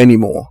don't care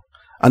anymore,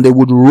 and they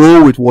would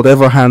roll with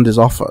whatever hand is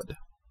offered,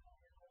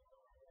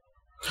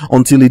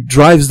 until it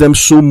drives them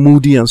so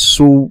moody and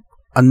so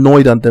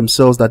annoyed at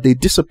themselves that they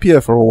disappear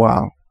for a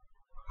while,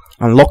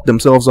 and lock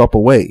themselves up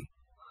away,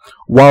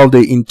 while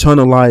they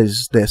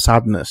internalize their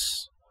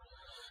sadness.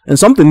 And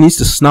something needs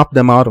to snap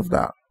them out of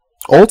that.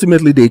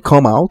 Ultimately, they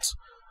come out,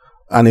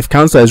 and if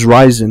Cancer is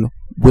rising,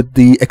 with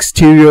the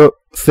exterior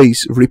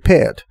face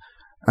repaired,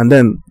 and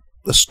then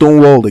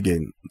stonewalled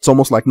again. It's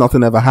almost like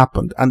nothing ever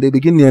happened, and they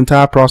begin the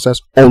entire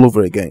process all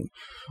over again.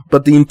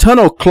 But the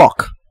internal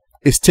clock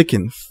is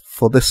ticking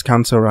for this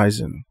Cancer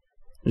rising.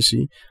 You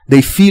see,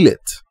 they feel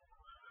it,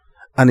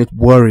 and it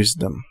worries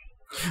them.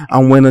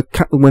 And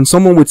when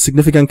someone with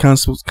significant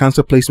cancer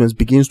placements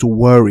begins to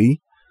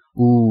worry,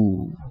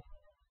 ooh.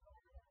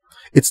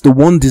 It's the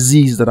one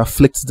disease that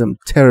afflicts them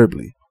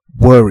terribly.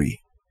 Worry.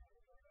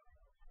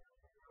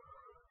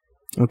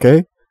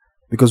 Okay?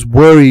 Because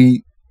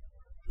worry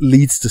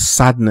leads to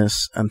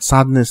sadness, and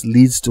sadness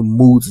leads to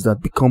moods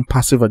that become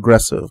passive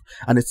aggressive,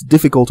 and it's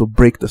difficult to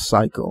break the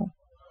cycle.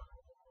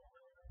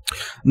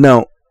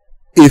 Now,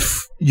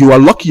 if you are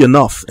lucky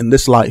enough in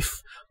this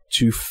life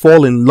to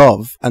fall in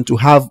love and to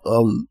have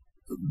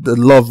the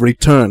love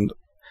returned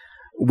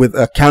with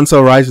a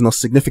Cancer rising or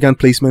significant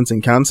placements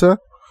in Cancer,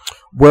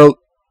 well,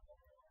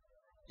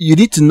 you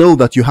need to know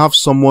that you have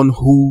someone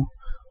who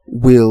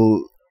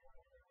will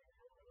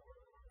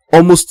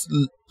almost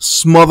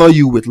smother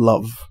you with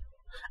love.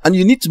 And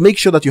you need to make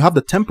sure that you have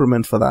the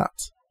temperament for that.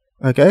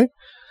 Okay?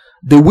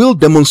 They will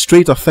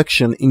demonstrate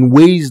affection in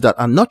ways that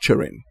are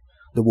nurturing.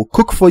 They will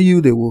cook for you.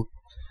 They will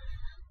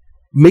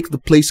make the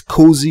place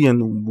cozy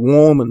and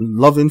warm and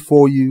loving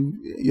for you.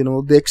 You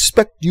know, they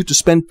expect you to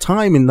spend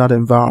time in that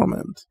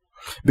environment.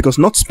 Because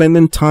not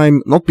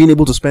being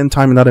able to spend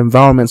time in that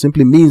environment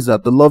simply means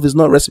that the love is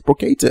not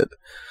reciprocated.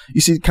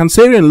 You see,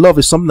 Cancerian love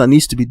is something that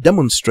needs to be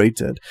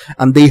demonstrated,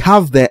 and they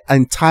have their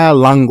entire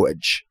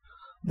language,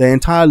 their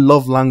entire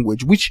love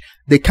language, which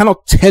they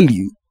cannot tell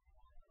you,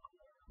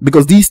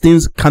 because these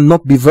things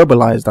cannot be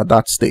verbalized at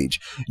that stage.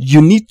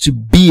 You need to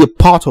be a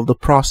part of the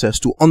process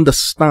to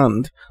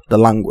understand the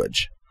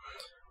language.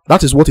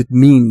 That is what it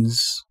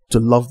means to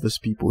love these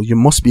people. You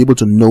must be able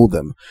to know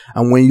them,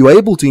 and when you are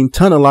able to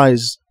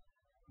internalize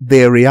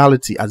their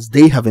reality as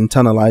they have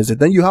internalized it,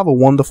 then you have a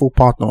wonderful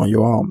partner on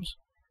your arms.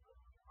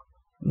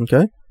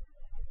 Okay?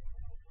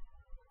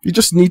 You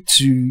just need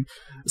to...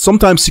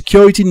 Sometimes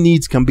security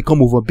needs can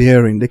become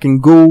overbearing. They can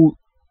go...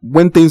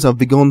 When things have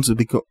begun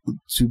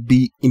to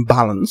be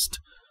imbalanced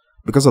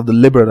because of the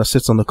Libra that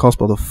sits on the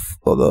cusp of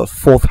the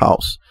fourth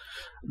house,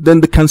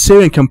 then the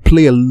Cancerian can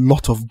play a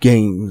lot of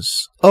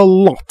games. A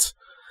lot.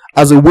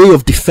 As a way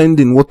of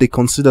defending what they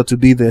consider to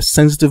be their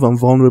sensitive and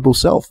vulnerable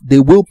self. They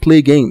will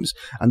play games,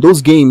 and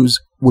those games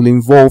will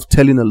involve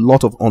telling a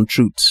lot of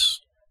untruths.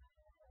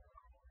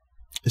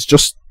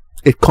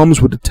 It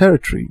comes with the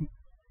territory.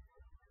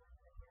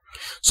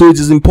 So it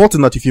is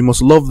important that if you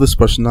must love this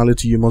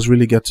personality, you must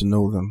really get to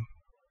know them.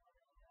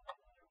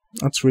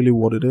 That's really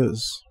what it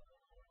is.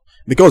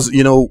 Because,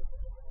 you know,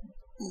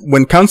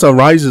 when Cancer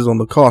rises on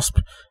the cusp,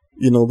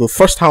 you know, the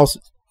first house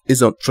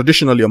is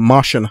traditionally a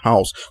Martian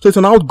house. So it's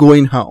an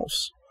outgoing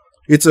house.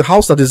 It's a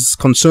house that is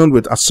concerned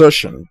with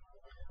assertion,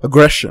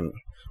 aggression.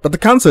 But the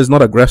Cancer is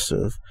not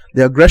aggressive.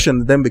 The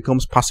aggression then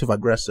becomes passive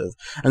aggressive.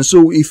 And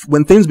so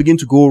when things begin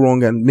to go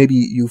wrong and maybe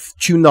you've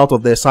tuned out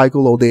of their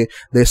cycle, or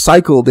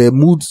their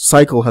mood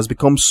cycle has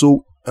become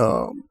so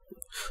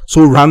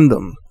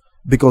random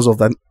because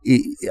of an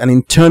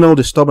internal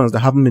disturbance that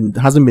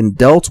hasn't been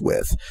dealt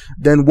with,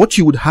 then what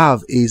you would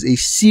have is a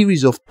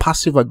series of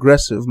passive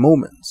aggressive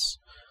moments.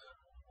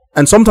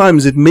 And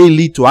sometimes it may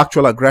lead to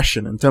actual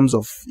aggression in terms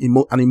of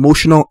an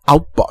emotional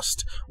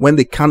outburst when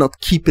they cannot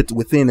keep it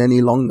within any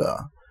longer.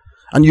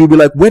 And you'll be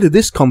like, where did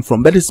this come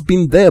from? But it's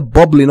been there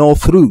bubbling all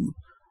through.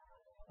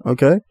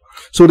 Okay?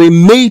 So they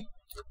may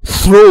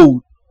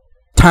throw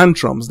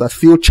tantrums, that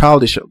feel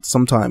childish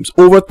sometimes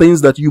over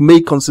things that you may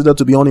consider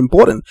to be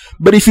unimportant.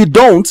 But if you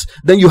don't,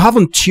 then you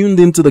haven't tuned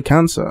into the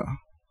Cancer.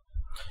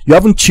 You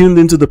haven't tuned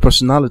into the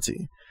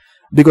personality.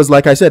 Because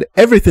like I said,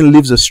 everything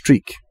leaves a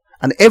streak,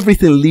 and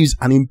everything leaves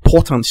an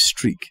important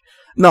streak.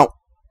 Now,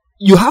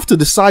 you have to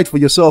decide for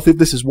yourself if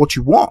this is what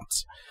you want.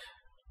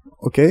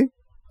 Okay?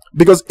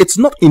 Because it's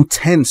not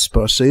intense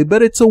per se,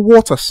 but it's a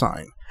water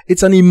sign.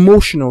 It's an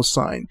emotional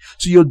sign.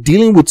 So you're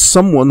dealing with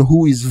someone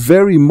who is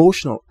very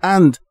emotional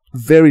and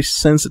very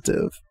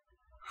sensitive.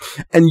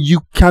 And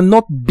you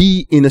cannot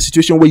be in a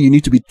situation where you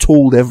need to be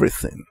told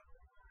everything.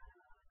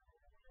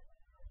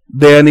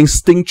 They're an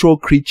instinctual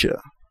creature.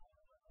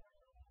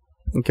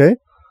 Okay?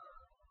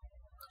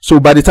 So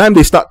by the time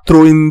they start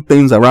throwing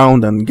things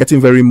around and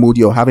getting very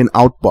moody or having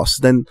outbursts,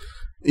 then,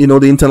 you know,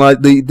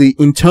 the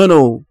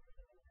internal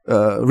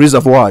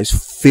reservoir is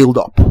filled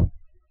up.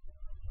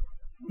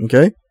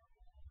 Okay?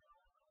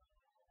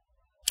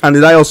 And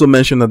did I also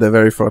mention that they're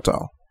very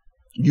fertile?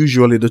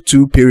 Usually the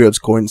two periods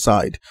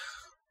coincide.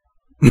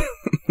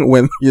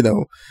 When, you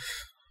know,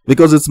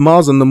 because it's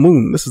Mars and the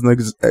Moon. This is,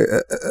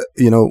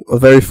 you know, a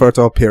very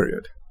fertile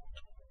period.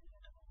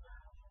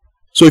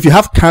 So if you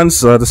have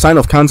Cancer, the sign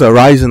of Cancer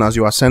rising as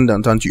your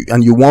ascendant,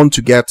 and you want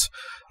to get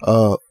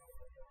an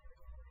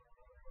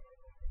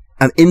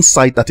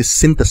insight that is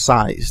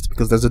synthesized,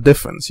 because there's a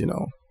difference, you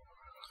know.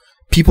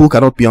 People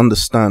cannot be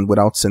understood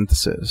without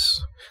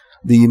synthesis.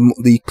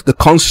 The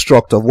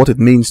construct of what it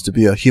means to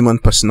be a human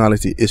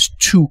personality is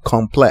too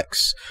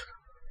complex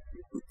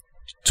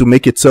to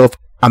make itself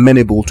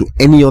amenable to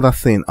any other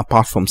thing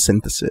apart from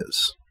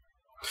synthesis.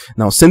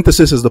 Now,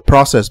 synthesis is the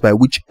process by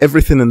which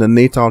everything in the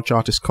natal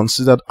chart is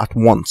considered at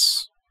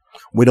once,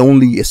 with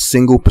only a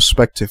single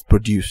perspective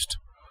produced.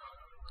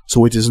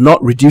 So it is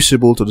not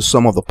reducible to the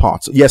sum of the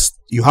parts. Yes,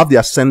 you have the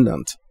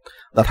ascendant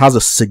that has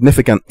a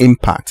significant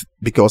impact,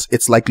 because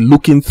it's like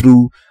looking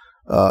through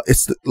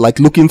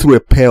a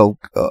pair of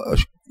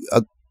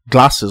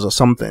glasses or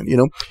something. You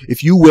know,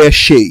 if you wear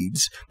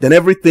shades, then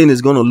everything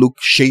is going to look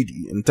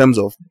shady in terms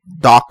of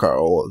darker,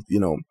 or, you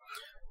know,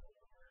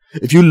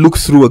 if you look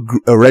through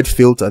a red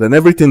filter, then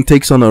everything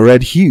takes on a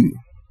red hue.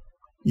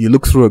 You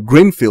look through a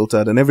green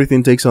filter, then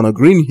everything takes on a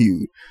green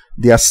hue.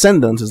 The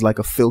ascendant is like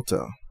a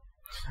filter.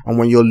 And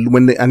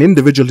when an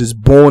individual is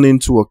born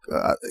into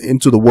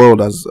the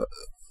world as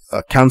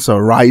a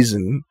Cancer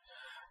rising,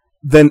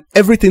 then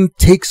everything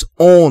takes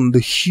on the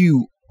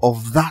hue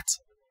of that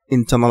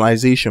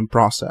internalization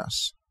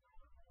process.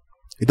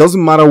 It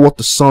doesn't matter what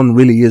the sun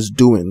really is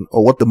doing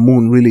or what the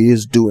moon really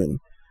is doing.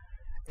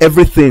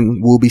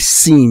 Everything will be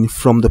seen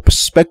from the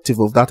perspective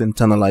of that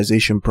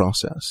internalization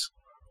process.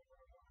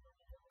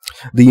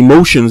 The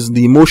emotions,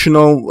 the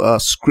emotional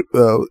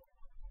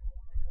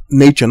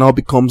nature now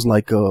becomes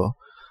like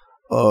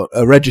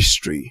a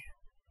registry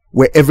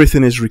where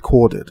everything is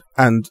recorded,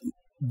 and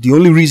the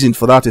only reason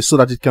for that is so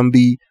that it can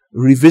be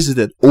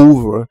revisited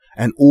over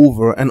and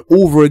over and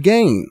over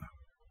again.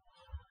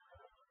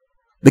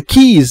 The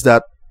key is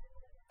that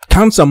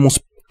Cancer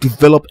must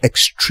develop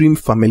extreme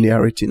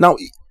familiarity. Now,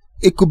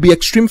 it could be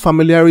extreme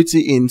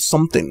familiarity in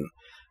something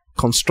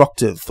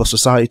constructive for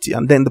society,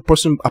 and then the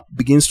person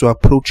begins to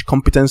approach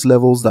competence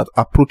levels that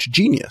approach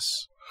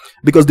genius,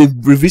 because they've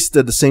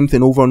revisited the same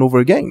thing over and over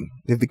again.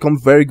 They've become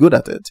very good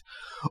at it.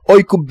 Or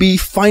it could be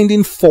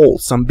finding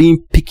faults and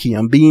being picky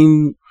and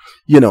being,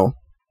 you know,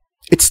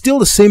 it's still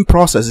the same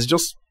process. It's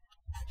just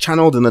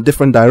channeled in a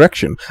different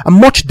direction.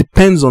 And much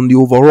depends on the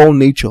overall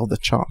nature of the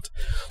chart.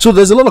 So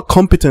there's a lot of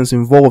competence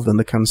involved in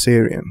the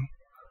Cancerian.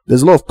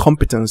 There's a lot of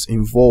competence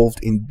involved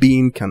in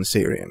being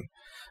Cancerian,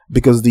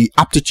 because the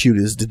aptitude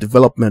is the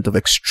development of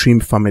extreme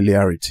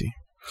familiarity.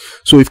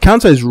 So if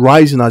Cancer is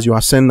rising as your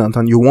ascendant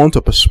and you want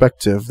a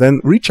perspective,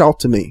 then reach out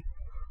to me.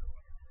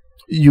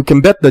 You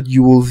can bet that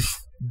you will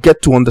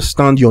get to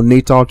understand your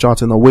natal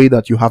chart in a way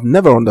that you have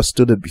never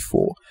understood it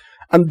before.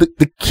 And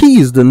the key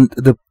is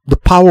the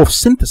power of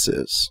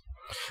synthesis.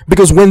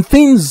 Because when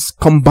things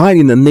combine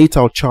in a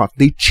natal chart,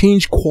 they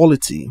change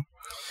quality.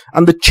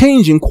 And the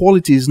change in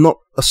quality is not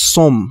a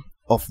sum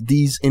of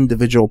these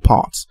individual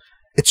parts.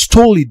 It's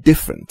totally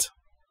different.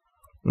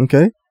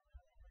 Okay?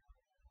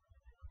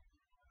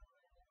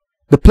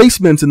 The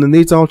placements in the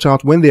natal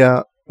chart, when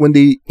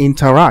they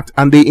interact,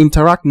 and they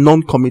interact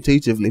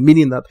non-commutatively,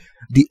 meaning that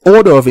the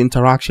order of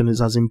interaction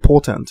is as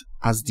important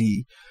as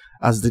the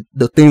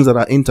things that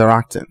are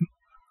interacting.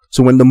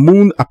 So when the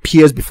moon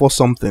appears before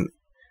something,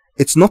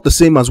 it's not the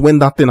same as when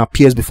that thing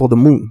appears before the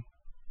moon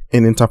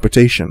in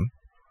interpretation.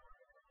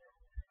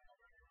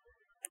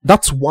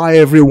 That's why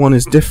everyone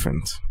is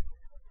different.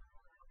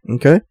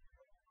 Okay?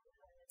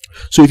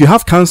 So if you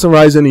have Cancer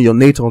rising in your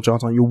natal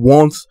chart and you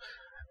want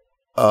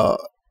a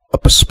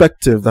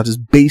perspective that is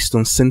based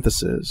on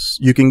synthesis,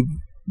 you can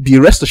be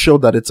rest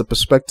assured that it's a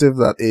perspective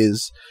that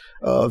is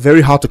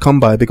very hard to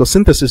come by, because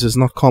synthesis is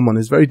not common.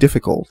 It's very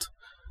difficult.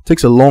 It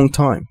takes a long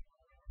time.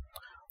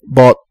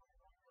 But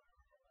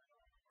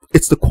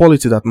it's the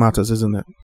quality that matters, isn't it?